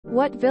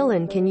What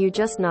villain can you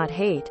just not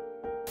hate?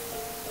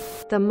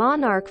 The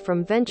Monarch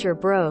from Venture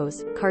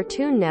Bros,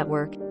 Cartoon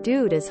Network,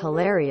 dude is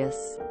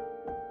hilarious.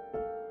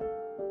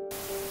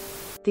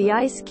 The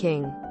Ice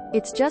King.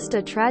 It's just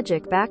a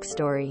tragic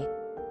backstory.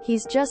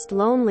 He's just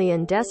lonely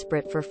and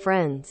desperate for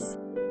friends.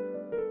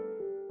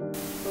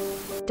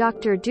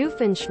 Dr.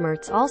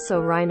 Doofenshmirtz,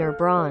 also Rainer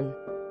Braun.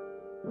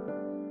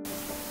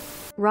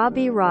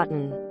 Robbie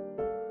Rotten.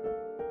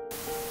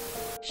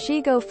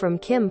 Shigo from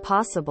Kim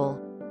Possible.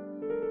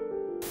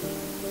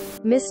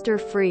 Mr.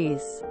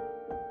 Freeze.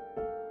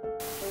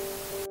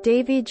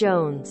 Davy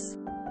Jones.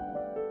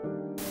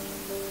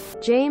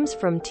 James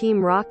from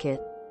Team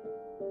Rocket.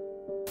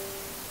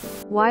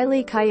 Wile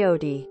E.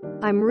 Coyote.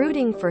 I'm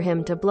rooting for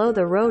him to blow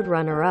the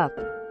Roadrunner up.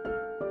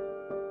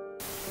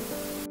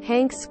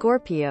 Hank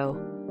Scorpio.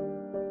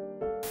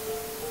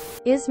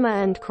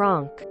 Isma and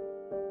Kronk.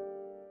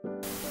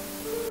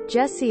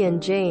 Jesse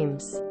and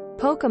James.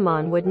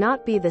 Pokemon would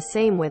not be the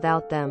same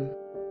without them.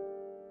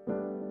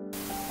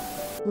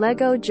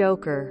 Lego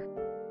Joker.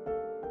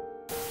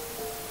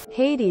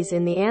 Hades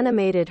in the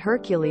animated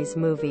Hercules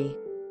movie.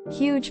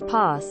 Huge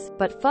pos,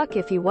 but fuck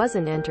if he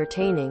wasn't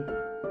entertaining.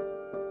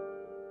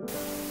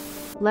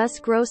 Les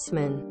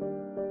Grossman.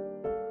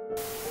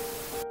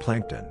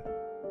 Plankton.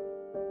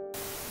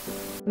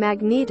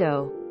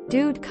 Magneto.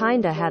 Dude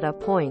kinda had a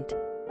point.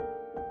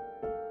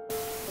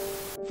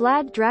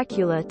 Vlad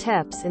Dracula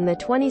Tepes in the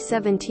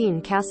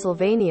 2017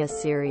 Castlevania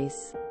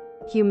series.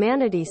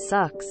 Humanity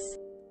sucks.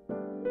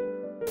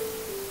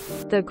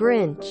 The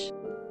Grinch.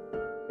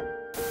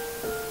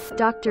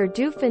 Dr.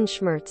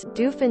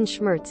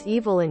 Doofenshmirtz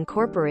Evil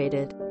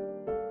Incorporated.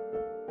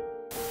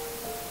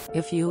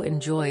 If you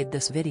enjoyed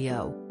this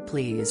video,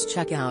 please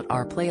check out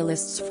our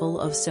playlists full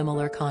of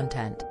similar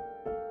content.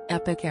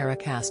 Epic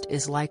Ericast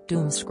is like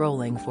doom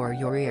scrolling for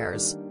your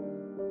ears.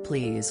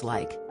 Please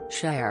like,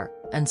 share,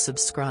 and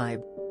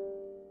subscribe.